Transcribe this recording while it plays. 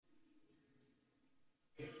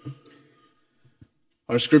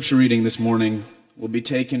Our scripture reading this morning will be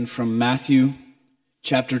taken from Matthew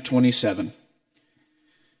chapter 27.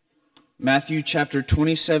 Matthew chapter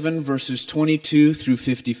 27, verses 22 through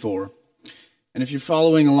 54. And if you're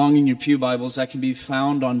following along in your pew Bibles, that can be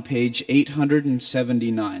found on page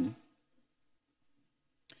 879.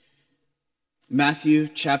 Matthew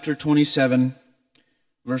chapter 27,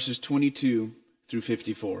 verses 22 through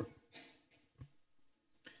 54.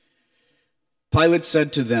 Pilate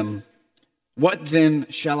said to them, "What then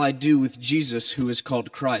shall I do with Jesus who is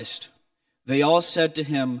called Christ?" They all said to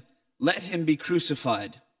him, "Let him be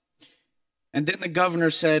crucified." And then the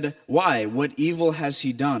governor said, "Why? What evil has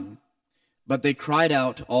he done?" But they cried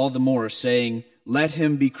out all the more, saying, "Let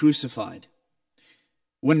him be crucified."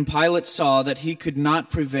 When Pilate saw that he could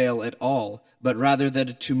not prevail at all, but rather that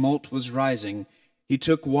a tumult was rising, he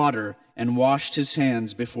took water and washed his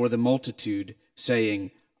hands before the multitude,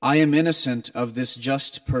 saying, "I am innocent of this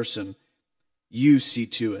just person. You see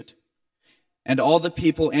to it." And all the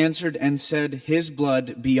people answered and said, "His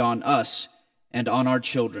blood be on us and on our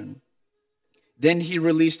children." Then he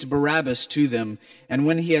released Barabbas to them, and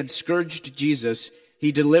when he had scourged Jesus,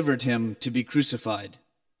 he delivered him to be crucified.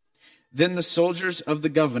 Then the soldiers of the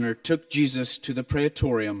governor took Jesus to the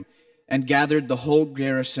praetorium and gathered the whole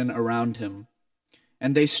garrison around him.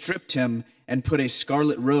 And they stripped him and put a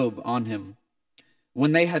scarlet robe on him.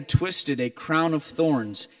 When they had twisted a crown of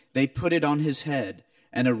thorns, they put it on his head,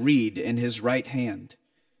 and a reed in his right hand.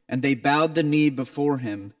 And they bowed the knee before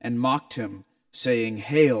him and mocked him, saying,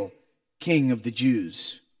 "Hail, King of the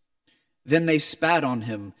Jews!" Then they spat on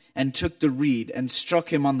him and took the reed and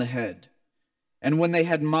struck him on the head. And when they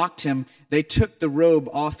had mocked him, they took the robe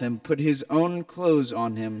off him, put his own clothes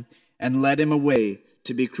on him, and led him away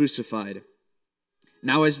to be crucified.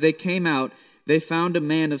 Now as they came out, they found a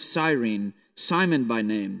man of Cyrene, Simon by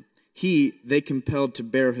name. He they compelled to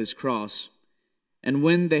bear his cross. And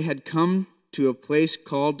when they had come to a place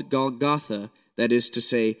called Golgotha, that is to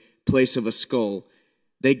say, place of a skull,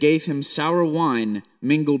 they gave him sour wine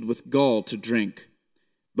mingled with gall to drink.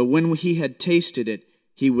 But when he had tasted it,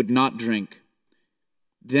 he would not drink.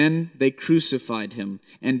 Then they crucified him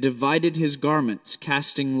and divided his garments,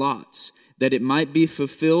 casting lots, that it might be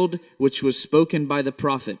fulfilled which was spoken by the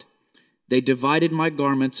prophet. They divided my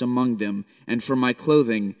garments among them, and for my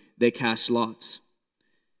clothing they cast lots.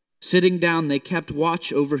 Sitting down, they kept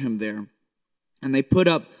watch over him there, and they put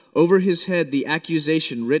up over his head the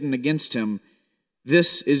accusation written against him,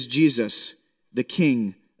 "This is Jesus, the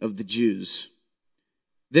King of the Jews."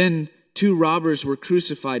 Then 2 robbers were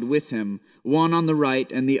crucified with him, one on the right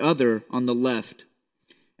and the other on the left.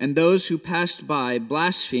 And those who passed by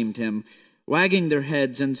blasphemed him, wagging their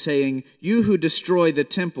heads and saying, "You who destroy the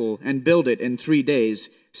temple and build it in 3 days,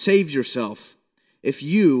 save yourself. If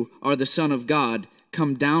you are the Son of God,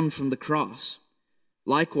 come down from the cross."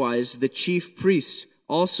 Likewise, the chief priests,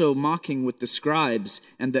 also mocking with the scribes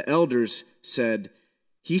and the elders, said,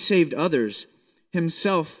 "He saved others.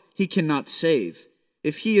 Himself he cannot save.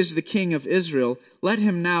 If he is the King of Israel, let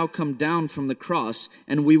him now come down from the cross,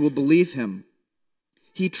 and we will believe him.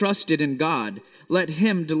 He trusted in God. Let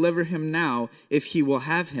him deliver him now, if he will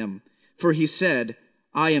have him. For he said,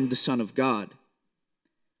 'I am the Son of God.'"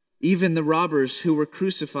 Even the robbers who were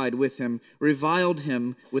crucified with him reviled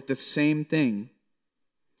him with the same thing.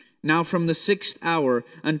 Now from the 6th hour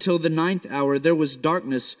until the 9th hour there was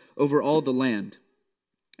darkness over all the land.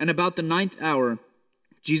 And about the 9th hour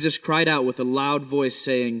Jesus cried out with a loud voice,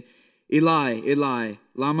 saying, "Eli, Eli,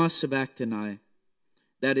 lama sabachthani?"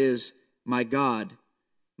 That is, my God,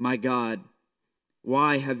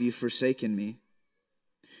 why have you forsaken me?"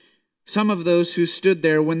 Some of those who stood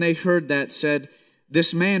there when they heard that said,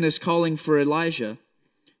 "This man is calling for Elijah."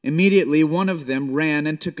 Immediately one of them ran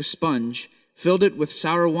and took a sponge, filled it with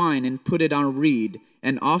sour wine, and put it on a reed,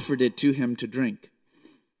 and offered it to him to drink.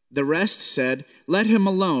 The rest said, "Let him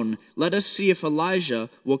alone. Let us see if Elijah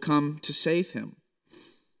will come to save him."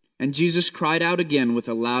 And Jesus cried out again with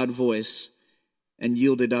a loud voice, and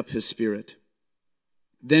yielded up his spirit.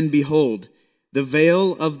 Then behold, the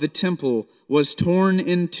veil of the temple was torn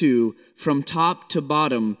in two from top to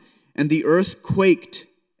bottom, and the earth quaked,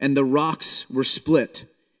 and the rocks were split,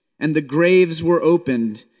 and the graves were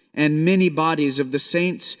opened, and many bodies of the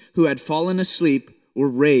saints who had fallen asleep were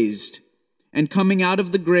raised. And coming out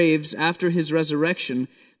of the graves after his resurrection,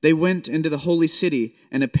 they went into the holy city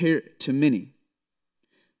and appeared to many.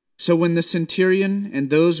 So when the centurion and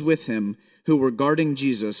those with him who were guarding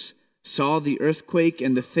Jesus saw the earthquake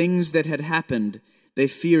and the things that had happened, they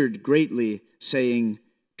feared greatly, saying,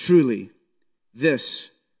 "Truly,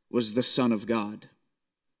 this was the Son of God."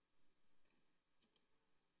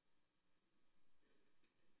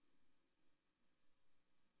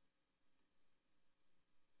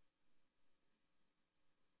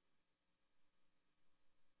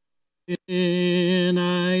 When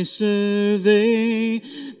I survey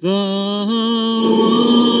the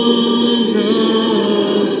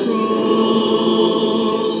wondrous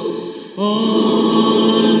cross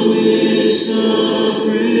on which the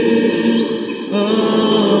Prince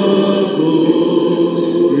of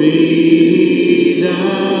Glory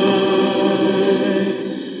died,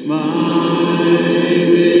 my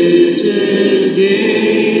richest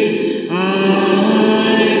gain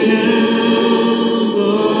I count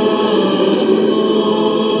but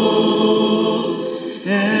lost,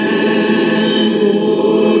 and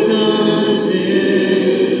pour contentment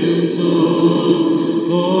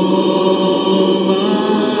on all my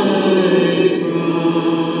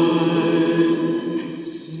pride.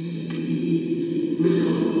 See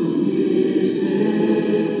from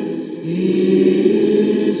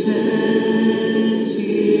his hands,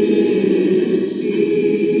 his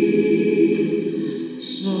feet,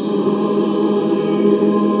 sorrow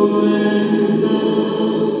and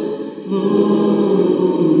love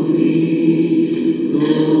flow me,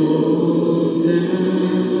 go down.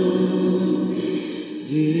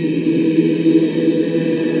 Did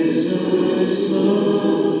such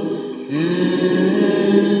love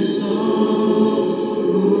and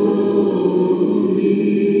sorrow me?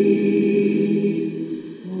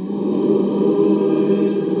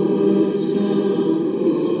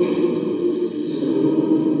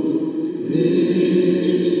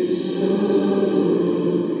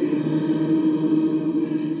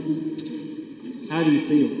 How do you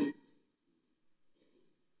feel?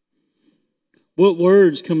 What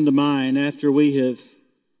words come to mind after we have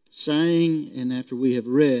sang and after we have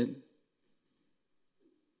read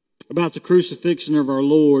about the crucifixion of our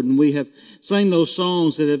Lord, and we have sang those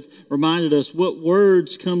songs that have reminded us? What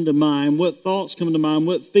words come to mind? What thoughts come to mind?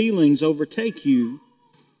 What feelings overtake you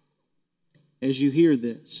as you hear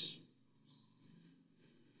this?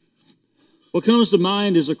 What comes to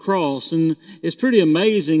mind is a cross, and it's pretty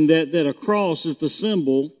amazing that a cross is the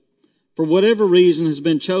symbol, for whatever reason, has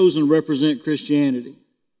been chosen to represent Christianity.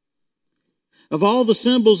 Of all the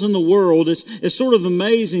symbols in the world, it's sort of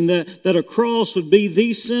amazing that a cross would be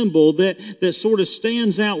the symbol that sort of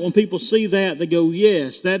stands out. When people see that, they go,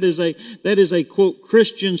 yes, that is a quote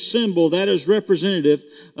Christian symbol, that is representative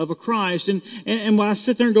of a Christ. And when I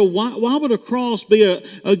sit there and go, why would a cross be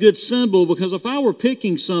a good symbol? Because if I were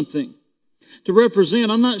picking something to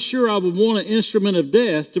represent, I'm not sure I would want an instrument of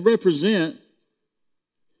death to represent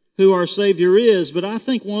who our Savior is. But I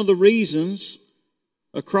think one of the reasons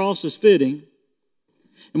a cross is fitting,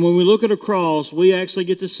 and when we look at a cross, we actually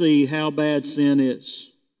get to see how bad sin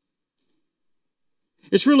is.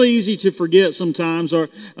 It's really easy to forget sometimes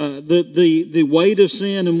the weight of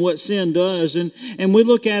sin and what sin does, and we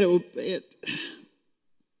look at it.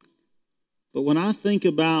 But when I think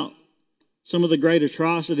about some of the great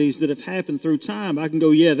atrocities that have happened through time, I can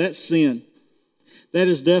go, yeah, that's sin. That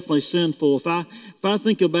is definitely sinful. If I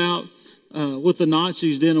think about what the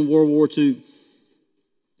Nazis did in World War II,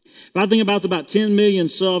 if I think about 10 million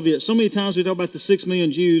Soviets, so many times we talk about the 6 million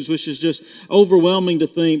Jews, which is just overwhelming to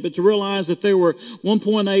think, but to realize that there were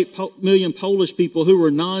 1.8 million Polish people who were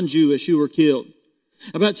non-Jewish who were killed.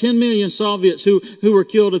 About 10 million Soviets who were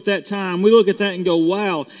killed at that time. We look at that and go,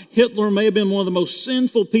 wow, Hitler may have been one of the most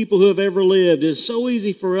sinful people who have ever lived. It's so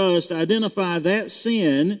easy for us to identify that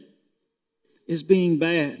sin as being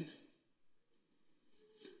bad.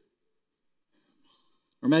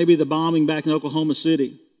 Or maybe the bombing back in Oklahoma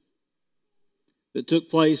City that took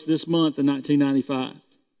place this month in 1995.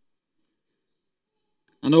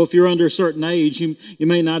 I know if you're under a certain age, you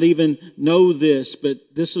may not even know this, but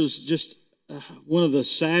this is just one of the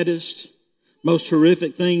saddest, most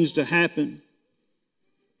horrific things to happen.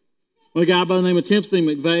 When a guy by the name of Timothy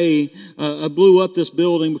McVeigh blew up this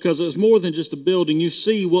building, because it was more than just a building. You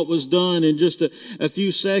see what was done in just a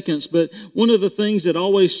few seconds. But one of the things that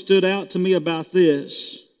always stood out to me about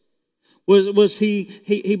this was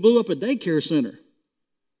he blew up a daycare center.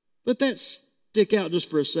 Let that stick out just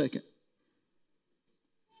for a second.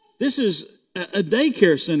 This is a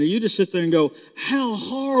daycare center. You just sit there and go, how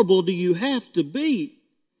horrible do you have to be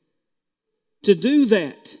to do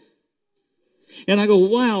that? And I go,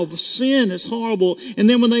 wow, sin is horrible. And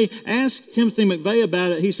then when they asked Timothy McVeigh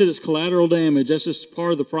about it, he said it's collateral damage. That's just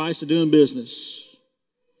part of the price of doing business.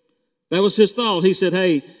 That was his thought. He said,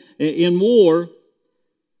 hey, in war,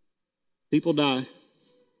 people die.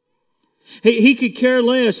 He could care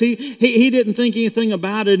less. He didn't think anything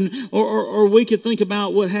about it. Or we could think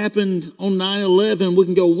about what happened on 9/11. We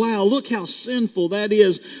can go, wow, look how sinful that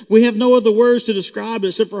is. We have no other words to describe it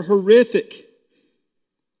except for horrific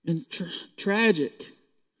and tragic.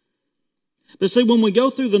 But see, when we go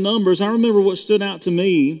through the numbers, I remember what stood out to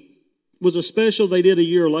me was a special they did a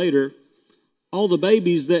year later, all the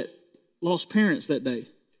babies that lost parents that day.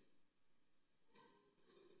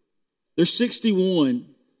 There's 61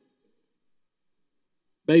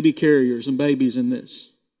 baby carriers and babies in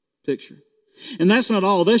this picture. And that's not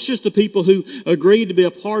all. That's just the people who agreed to be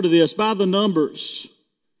a part of this. By the numbers,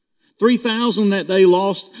 3,000 that day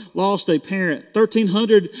lost a parent.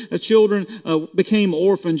 1,300 children became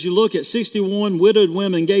orphans. You look at 61 widowed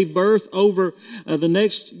women gave birth over the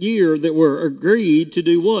next year that were agreed to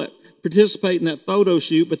do what? Participate in that photo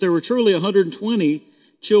shoot. But there were truly 120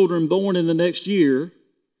 children born in the next year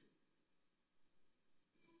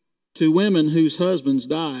to women whose husbands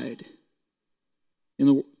died in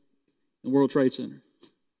the World Trade Center.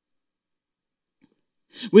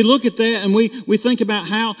 We look at that and we think about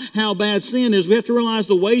how bad sin is. We have to realize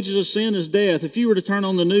the wages of sin is death. If you were to turn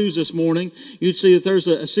on the news this morning, you'd see that there's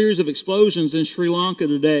a series of explosions in Sri Lanka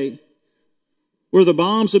today where the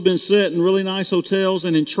bombs have been set in really nice hotels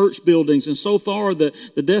and in church buildings. And so far,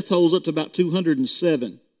 the death toll's up to about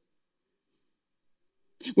 207.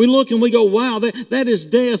 We look and we go, wow, that is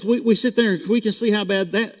death. We sit there and we can see how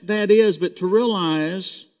bad that is, but to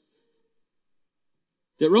realize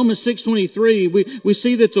that Romans 6:23, we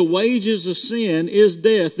see that the wages of sin is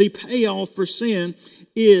death. The payoff for sin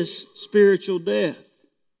is spiritual death.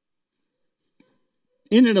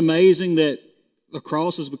 Isn't it amazing that the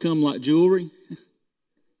cross has become like jewelry?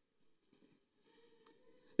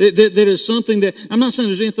 That is something that, I'm not saying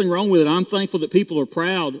there's anything wrong with it. I'm thankful that people are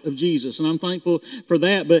proud of Jesus, and I'm thankful for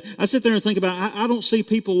that. But I sit there and think about, I don't see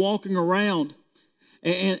people walking around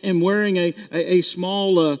and wearing a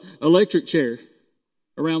small electric chair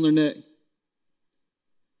around their neck.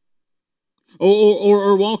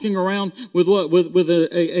 Or walking around with what? With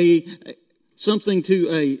a something to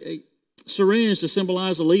a syringe to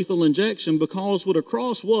symbolize a lethal injection, because what a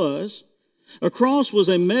cross was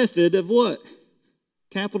a method of what?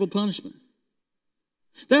 Capital punishment.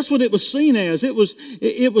 That's what it was seen as. It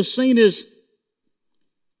was seen as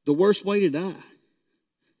the worst way to die.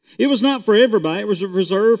 It was not for everybody. It was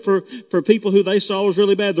reserved for people who they saw was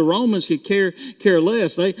really bad. The Romans could care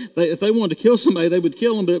less. If they wanted to kill somebody, they would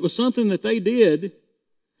kill them. But it was something that they did,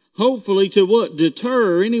 hopefully to what?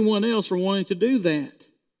 Deter anyone else from wanting to do that.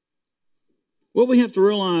 What we have to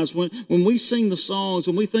realize when we sing the songs,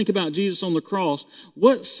 when we think about Jesus on the cross,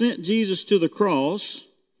 what sent Jesus to the cross?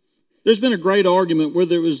 There's been a great argument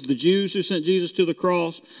whether it was the Jews who sent Jesus to the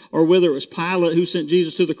cross or whether it was Pilate who sent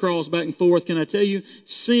Jesus to the cross, back and forth. Can I tell you?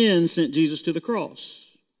 Sin sent Jesus to the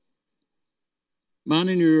cross. Mine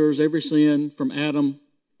and yours, every sin from Adam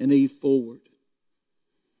and Eve forward.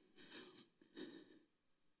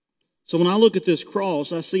 So when I look at this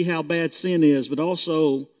cross, I see how bad sin is, but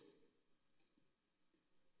also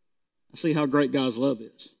I see how great God's love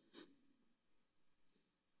is.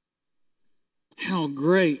 How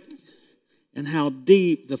great and how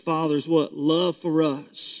deep the Father's what? Love for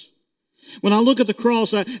us. When I look at the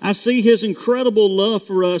cross, I see His incredible love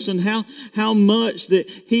for us and how much that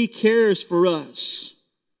He cares for us.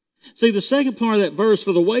 See, the second part of that verse,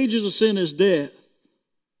 for the wages of sin is death,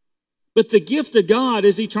 but the gift of God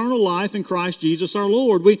is eternal life in Christ Jesus our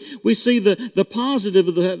Lord. We see the positive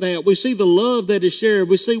of that. We see the love that is shared.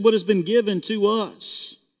 We see what has been given to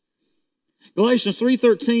us. Galatians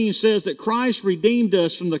 3:13 says that Christ redeemed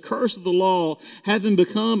us from the curse of the law, having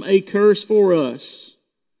become a curse for us.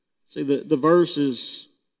 See, the verse is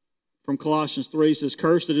from Colossians 3. It says,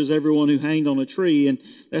 cursed is everyone who hanged on a tree. And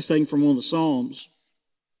that's taken from one of the Psalms.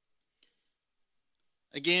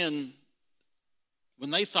 Again,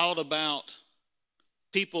 when they thought about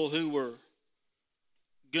people who were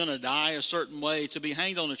going to die a certain way, to be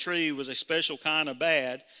hanged on a tree was a special kind of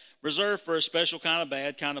bad, reserved for a special kind of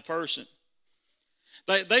bad kind of person.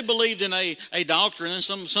 They believed in a doctrine, and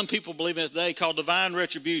some people believe in it today, called divine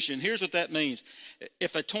retribution. Here's what that means.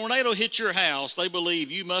 If a tornado hit your house, they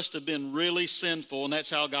believe you must have been really sinful, and that's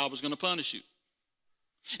how God was going to punish you.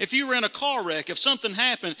 If you were in a car wreck, if something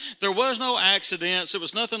happened, there was no accidents, it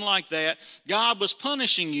was nothing like that. God was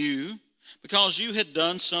punishing you because you had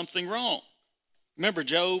done something wrong. Remember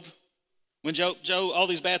Job? When Job, all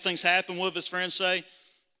these bad things happened, what did his friends say?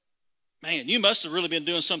 Man, you must have really been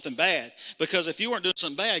doing something bad, because if you weren't doing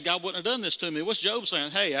something bad, God wouldn't have done this to me. What's Job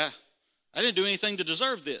saying? Hey, I didn't do anything to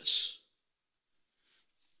deserve this.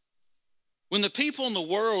 When the people in the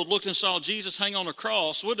world looked and saw Jesus hang on a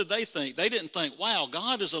cross, what did they think? They didn't think, wow,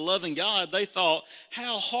 God is a loving God. They thought,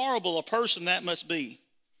 how horrible a person that must be,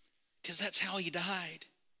 because that's how He died.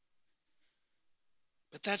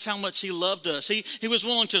 But that's how much He loved us. He was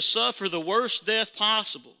willing to suffer the worst death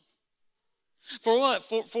possible. For what?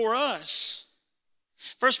 For us.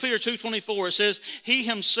 1 Peter 2:24, it says, he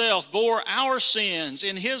himself bore our sins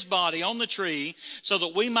in his body on the tree so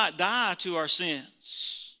that we might die to our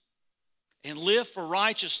sins and live for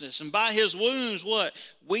righteousness. And by his wounds, what?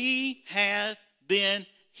 We have been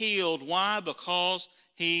healed. Why? Because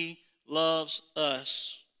he loves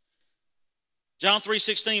us. John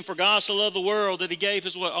 3:16, for God so loved the world that he gave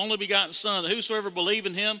his what? Only begotten Son, that whosoever believe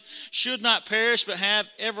in him should not perish but have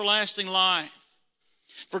everlasting life.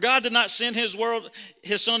 For God did not send his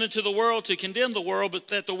Son into the world to condemn the world, but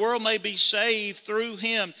that the world may be saved through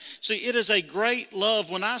him. See, it is a great love.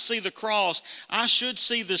 When I see the cross, I should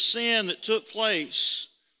see the sin that took place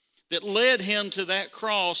that led him to that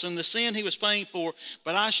cross and the sin he was paying for,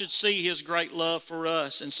 but I should see his great love for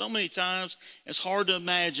us. And so many times, it's hard to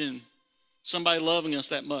imagine somebody loving us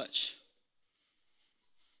that much.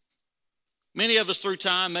 Many of us through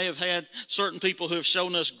time may have had certain people who have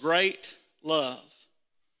shown us great love.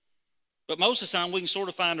 But most of the time, we can sort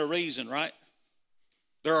of find a reason, right?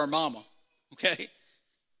 They're our mama, okay?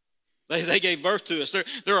 They gave birth to us.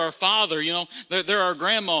 They're our father, you know. They're our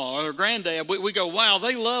grandma or our granddad. We go, wow,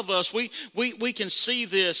 they love us. We can see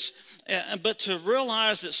this. But to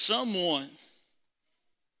realize that someone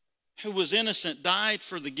who was innocent died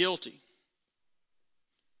for the guilty.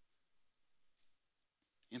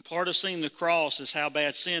 And part of seeing the cross is how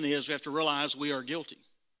bad sin is. We have to realize we are guilty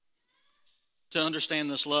to understand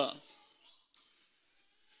this love.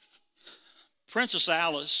 Princess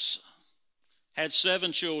Alice had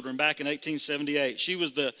 7 children back in 1878. She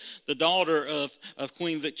was the daughter of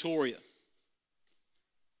Queen Victoria.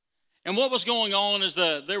 And what was going on is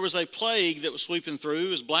there was a plague that was sweeping through. It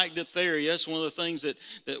was black diphtheria. It's one of the things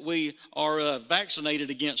that we are vaccinated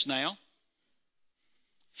against now.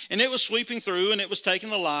 And it was sweeping through, and it was taking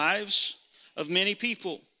the lives of many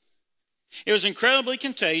people. It was incredibly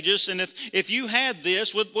contagious, and if you had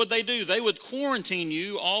this, what would they do? They would quarantine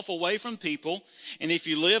you off away from people, and if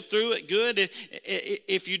you lived through it, good.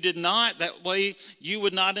 If you did not, that way you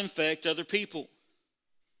would not infect other people.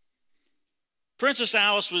 Princess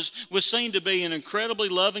Alice was seen to be an incredibly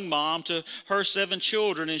loving mom to her 7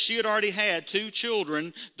 children, and she had already had 2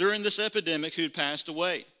 children during this epidemic who had passed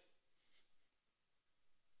away.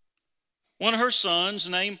 One of her sons,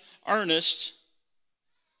 named Ernest,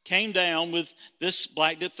 came down with this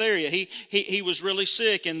black diphtheria. He was really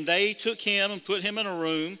sick, and they took him and put him in a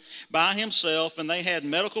room by himself, and they had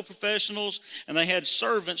medical professionals and they had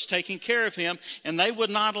servants taking care of him, and they would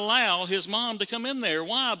not allow his mom to come in there.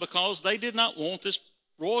 Why? Because they did not want this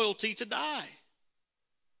royalty to die.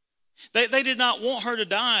 They did not want her to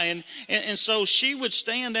die, and so she would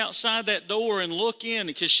stand outside that door and look in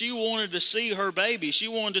because she wanted to see her baby. She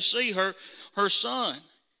wanted to see her son.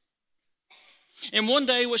 And one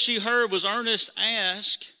day what she heard was Ernest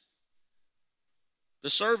ask the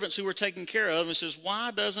servants who were taking care of him, and says, why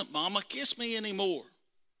doesn't Mama kiss me anymore?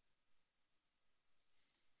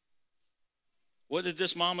 What did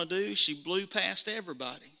this mama do? She blew past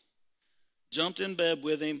everybody, jumped in bed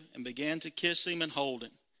with him, and began to kiss him and hold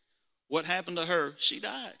him. What happened to her? She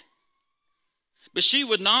died. But she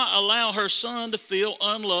would not allow her son to feel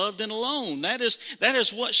unloved and alone. That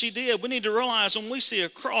is what she did. We need to realize when we see a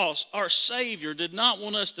cross, our Savior did not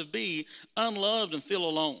want us to be unloved and feel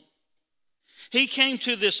alone. He came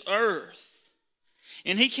to this earth,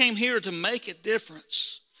 and he came here to make a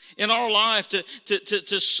difference in our life,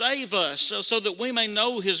 to save us so that we may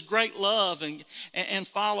know his great love and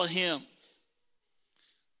follow him.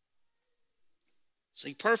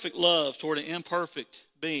 See, perfect love toward an imperfect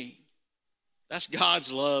being. That's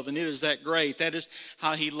God's love, and it is that great. That is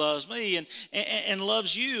how he loves me and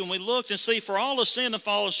loves you. And we looked and see, for all of sin and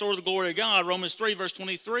fallen short of the glory of God, Romans 3, verse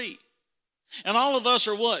 23. And all of us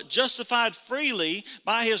are what? Justified freely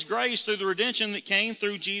by his grace through the redemption that came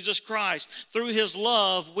through Jesus Christ. Through his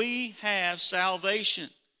love, we have salvation.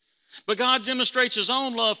 But God demonstrates his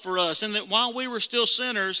own love for us, in that while we were still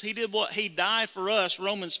sinners, he did what? He died for us,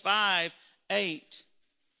 Romans 5, 8.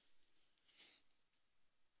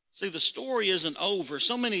 See, the story isn't over.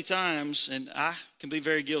 So many times, and I can be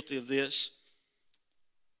very guilty of this,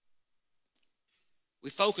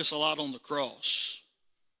 we focus a lot on the cross,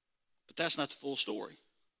 but that's not the full story.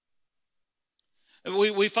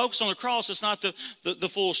 We focus on the cross, it's not the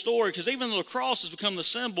full story, because even though the cross has become the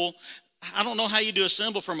symbol, I don't know how you do a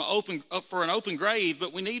symbol for an open grave,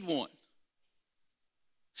 but we need one.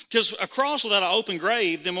 Because a cross without an open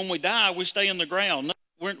grave, then when we die, we stay in the ground.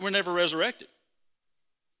 We're never resurrected.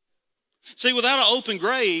 See, without an open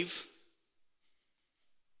grave,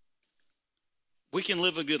 we can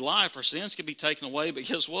live a good life. Our sins can be taken away, but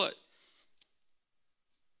guess what?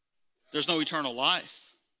 There's no eternal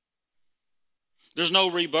life. There's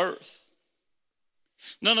no rebirth.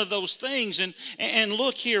 None of those things. And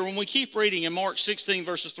look here, when we keep reading in Mark 16,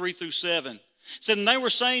 verses 3 through 7, it said, and they were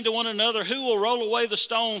saying to one another, who will roll away the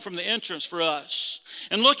stone from the entrance for us?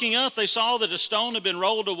 And looking up, they saw that a stone had been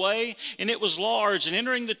rolled away, and it was large. And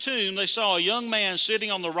entering the tomb, they saw a young man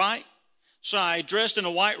sitting on the right side, dressed in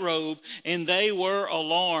a white robe, and they were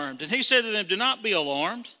alarmed. And he said to them, do not be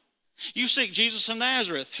alarmed. You seek Jesus of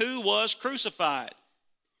Nazareth, who was crucified.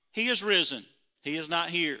 He is risen. He is not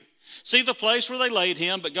here. See the place where they laid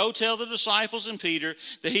him, but go tell the disciples and Peter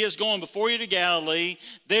that he is going before you to Galilee.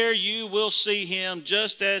 There you will see him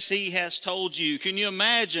just as he has told you. Can you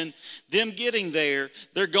imagine them getting there?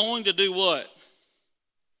 They're going to do what?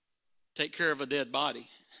 Take care of a dead body.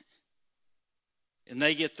 And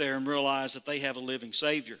they get there and realize that they have a living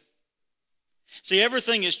Savior. See,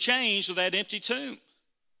 everything has changed with that empty tomb.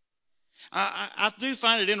 I do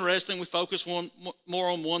find it interesting we focus more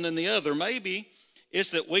on one than the other. Maybe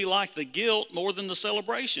it's that we like the guilt more than the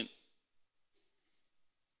celebration.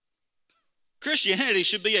 Christianity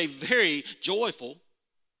should be a very joyful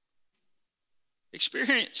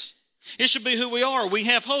experience. It should be who we are. We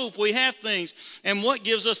have hope. We have things. And what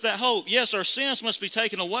gives us that hope? Yes, our sins must be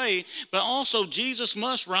taken away, but also Jesus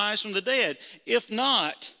must rise from the dead. If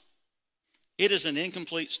not, it is an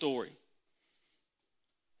incomplete story.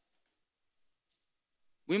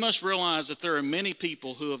 We must realize that there are many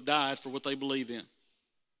people who have died for what they believe in.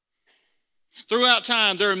 Throughout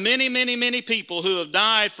time, there are many, many, many people who have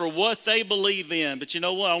died for what they believe in. But you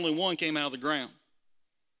know what? Only one came out of the ground.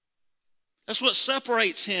 That's what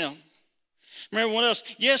separates him. Remember what else?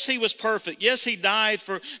 Yes, he was perfect. Yes, he died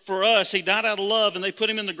for us. He died out of love, and they put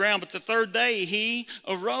him in the ground. But the third day, he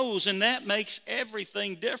arose, and that makes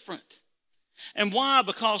everything different. And why?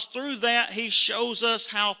 Because through that, he shows us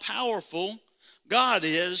how powerful God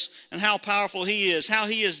is and how powerful he is, how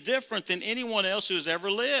he is different than anyone else who has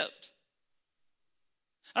ever lived.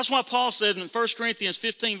 That's what Paul said in 1 Corinthians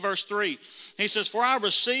 15, verse 3. He says, for I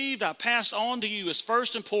passed on to you as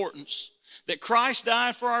first importance, that Christ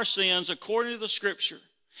died for our sins according to the Scripture,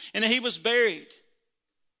 and that he was buried,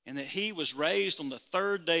 and that he was raised on the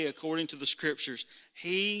third day according to the Scriptures.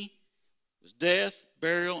 He was death,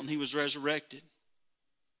 burial, and he was resurrected.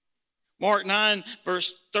 Mark 9,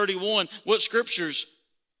 verse 31, what Scriptures?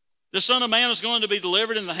 The Son of Man is going to be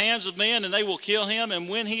delivered in the hands of men, and they will kill him, and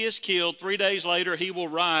when he is killed, 3 days later, he will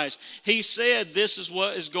rise. He said this is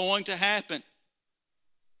what is going to happen.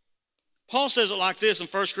 Paul says it like this in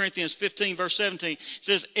 1 Corinthians 15, verse 17. It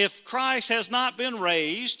says, if Christ has not been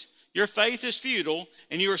raised, your faith is futile,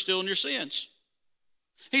 and you are still in your sins.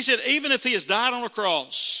 He said, even if he has died on a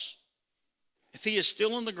cross, if he is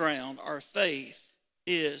still in the ground, our faith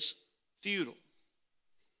is futile.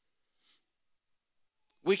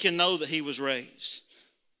 We can know that he was raised.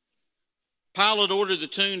 Pilate ordered the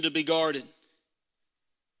tomb to be guarded.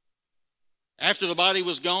 After the body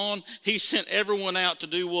was gone, he sent everyone out to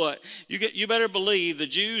do what? You better believe the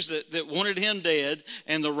Jews that wanted him dead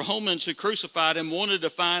and the Romans who crucified him wanted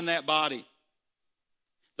to find that body.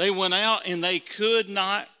 They went out and they could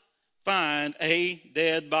not find a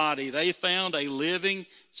dead body. They found a living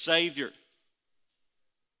Savior.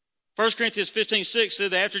 1 Corinthians 15:6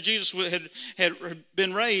 said that after Jesus had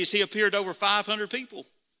been raised, he appeared to over 500 people.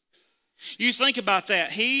 You think about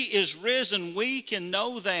that. He is risen. We can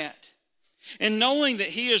know that. And knowing that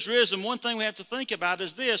he is risen, one thing we have to think about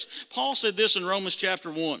is this. Paul said this in Romans chapter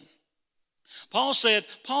 1. Paul said,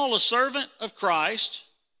 Paul, a servant of Christ,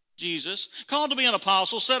 Jesus, called to be an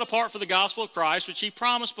apostle, set apart for the gospel of Christ, which he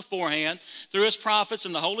promised beforehand through his prophets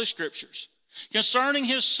in the Holy Scriptures, concerning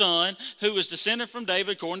his Son, who was descended from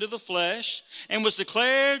David according to the flesh, and was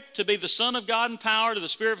declared to be the Son of God in power to the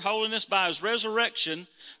Spirit of holiness by his resurrection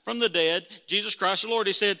from the dead, Jesus Christ the Lord.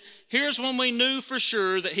 He said, here's when we knew for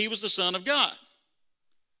sure that he was the Son of God,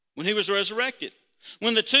 when he was resurrected.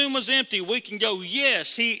 When the tomb was empty, we can go,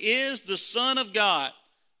 yes, he is the Son of God.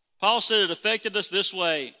 Paul said it affected us this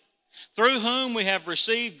way, through whom we have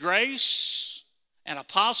received grace and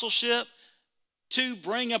apostleship to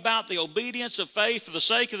bring about the obedience of faith for the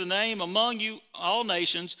sake of the name among you all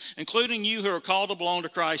nations, including you who are called to belong to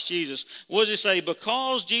Christ Jesus. What does he say?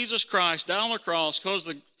 Because Jesus Christ died on the cross, because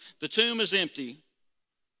the tomb is empty,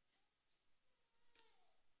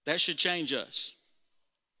 that should change us.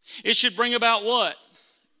 It should bring about what?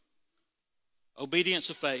 Obedience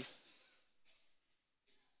of faith.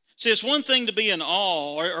 See, it's one thing to be in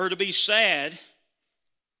awe or to be sad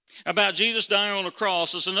about Jesus dying on the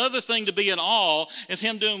cross. It's another thing to be in awe of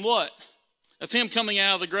him doing what? Of him coming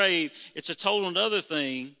out of the grave. It's a total another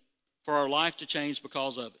thing for our life to change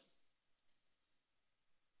because of it.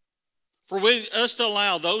 For us to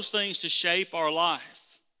allow those things to shape our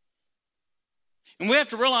life. And we have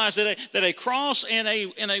to realize that a cross and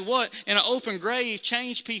an open grave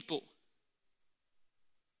change people.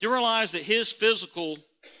 You realize that his physical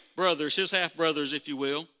brothers, his half-brothers, if you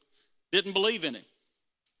will, didn't believe in him.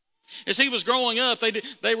 As he was growing up, they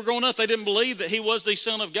didn't believe that he was the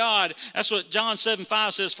Son of God. That's what John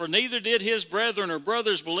 7:5 says, for neither did his brethren or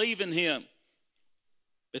brothers believe in him.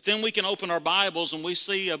 But then we can open our Bibles and we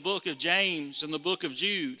see a book of James and the book of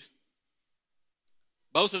Jude.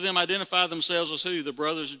 Both of them identify themselves as who? The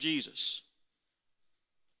brothers of Jesus.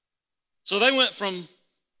 So they went from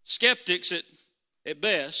skeptics at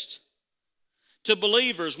best to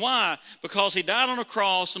believers. Why? Because he died on a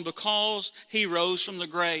cross and because he rose from the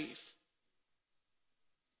grave.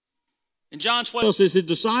 In John 12, says his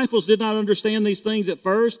disciples did not understand these things at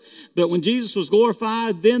first, but when Jesus was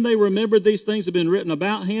glorified, then they remembered these things had been written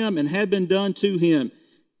about him and had been done to him.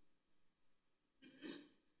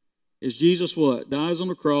 As Jesus what? Dies on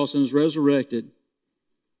the cross and is resurrected.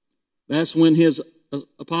 That's when his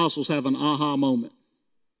apostles have an aha moment.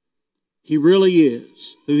 He really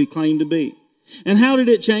is who he claimed to be. And how did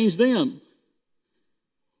it change them?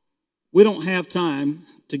 We don't have time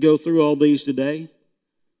to go through all these today.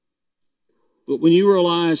 But when you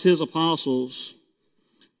realize his apostles,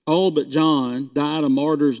 all but John, died a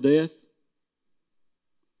martyr's death,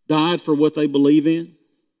 died for what they believe in.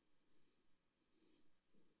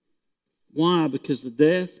 Why? Because the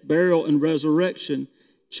death, burial, and resurrection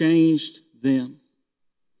changed them.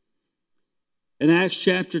 In Acts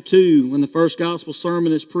chapter 2, when the first gospel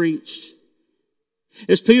sermon is preached,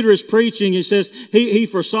 as Peter is preaching, he says, he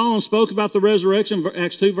foresaw and spoke about the resurrection,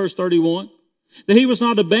 Acts 2, verse 31, that he was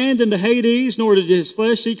not abandoned to Hades, nor did his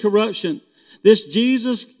flesh see corruption. This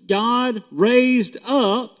Jesus God raised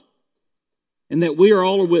up, and that we are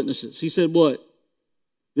all witnesses. He said what?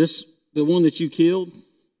 The one that you killed,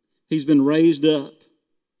 he's been raised up.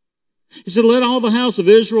 He said, let all the house of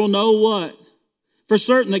Israel know what? For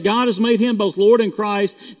certain that God has made him both Lord and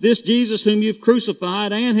Christ, this Jesus whom you've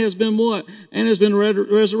crucified, and has been what? And has been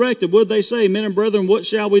resurrected. What did they say? Men and brethren, what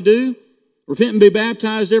shall we do? Repent and be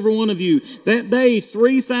baptized, every one of you. That day,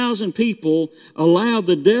 3,000 people allowed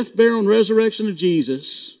the death, burial, and resurrection of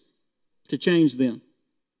Jesus to change them.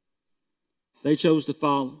 They chose to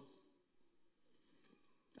follow.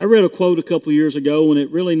 I read a quote a couple years ago, and it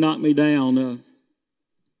really knocked me down. A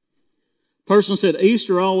person said,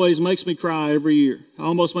 Easter always makes me cry every year.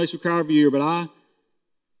 Almost makes me cry every year, but I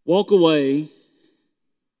walk away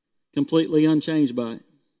completely unchanged by it.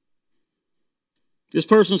 This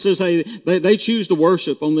person says, hey, they choose to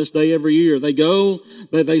worship on this day every year. They go,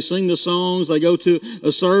 they sing the songs, they go to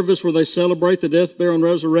a service where they celebrate the death, burial, and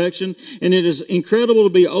resurrection. And it is incredible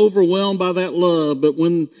to be overwhelmed by that love. But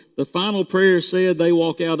when the final prayer is said, they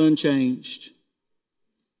walk out unchanged.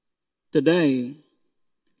 Today,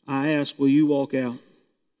 I ask, will you walk out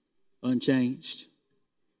unchanged?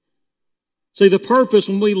 See, the purpose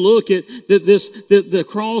when we look at the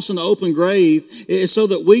cross and the open grave is so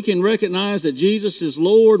that we can recognize that Jesus is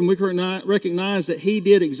Lord, and we can recognize that he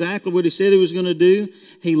did exactly what he said he was going to do.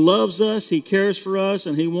 He loves us, he cares for us,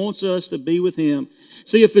 and he wants us to be with him.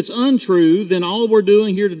 See, if it's untrue, then all we're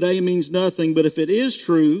doing here today means nothing. But if it is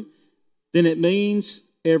true, then it means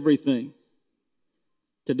everything.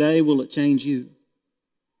 Today, will it change you?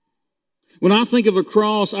 When I think of a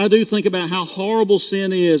cross, I do think about how horrible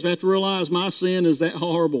sin is. I have to realize my sin is that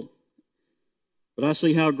horrible. But I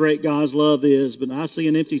see how great God's love is. But I see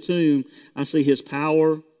an empty tomb. I see his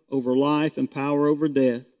power over life and power over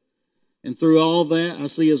death. And through all that, I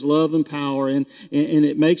see his love and power. And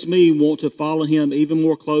it makes me want to follow him even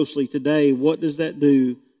more closely. Today, what does that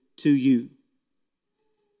do to you?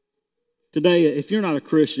 Today, if you're not a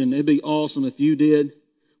Christian, it'd be awesome if you did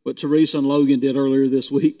what Teresa and Logan did earlier this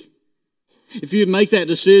week. If you'd make that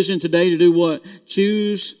decision today to do what?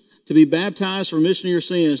 Choose to be baptized for remission of your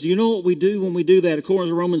sins. Do you know what we do when we do that? According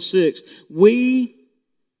to Romans 6, we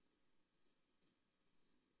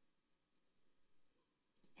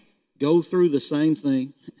go through the same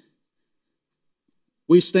thing.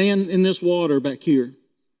 We stand in this water back here.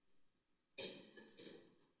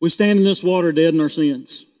 We stand in this water dead in our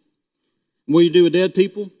sins. And what do you do with dead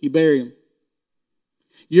people? You bury them.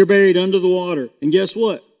 You're buried under the water. And guess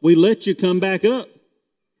what? We let you come back up.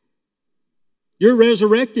 You're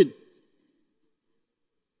resurrected.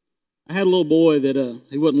 I had a little boy that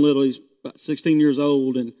he wasn't little. He's about 16 years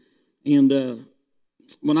old. And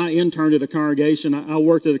when I interned at a congregation, I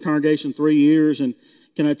worked at a congregation 3 years. And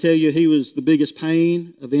can I tell you, he was the biggest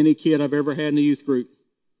pain of any kid I've ever had in a youth group.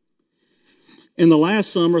 In the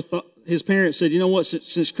last summer, his parents said, you know what,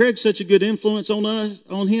 since Craig's such a good influence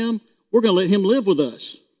on him, we're going to let him live with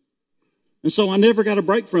us. And so I never got a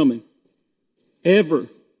break from him. ever.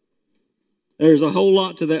 There's a whole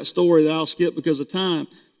lot to that story that I'll skip because of time.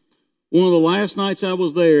 One of the last nights I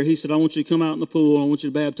was there, he said, I want you to come out in the pool and I want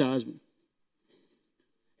you to baptize me.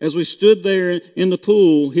 As we stood there in the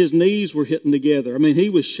pool, his knees were hitting together. I mean, he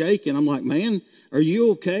was shaking. I'm like, man, are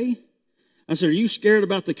you okay? I said, are you scared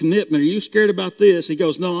about the commitment? Are you scared about this? He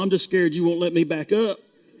goes, no, I'm just scared you won't let me back up.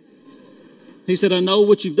 He said, I know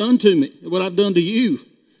what you've done to me, what I've done to you.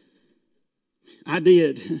 I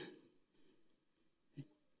did.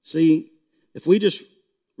 See, if we just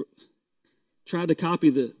tried to copy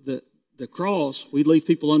the cross, we'd leave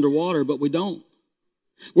people underwater, but we don't.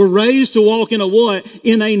 We're raised to walk in a what?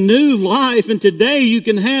 In a new life. And today you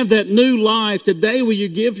can have that new life. Today will you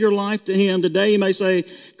give your life to Him? Today you may say,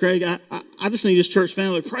 Craig, I just need this church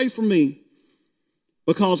family to pray for me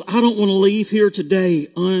because I don't want to leave here today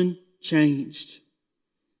unchanged.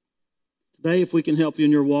 Today, if we can help you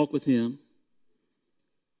in your walk with Him,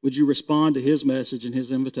 would you respond to His message and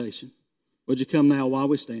His invitation? Would you come now while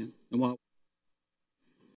we stand and while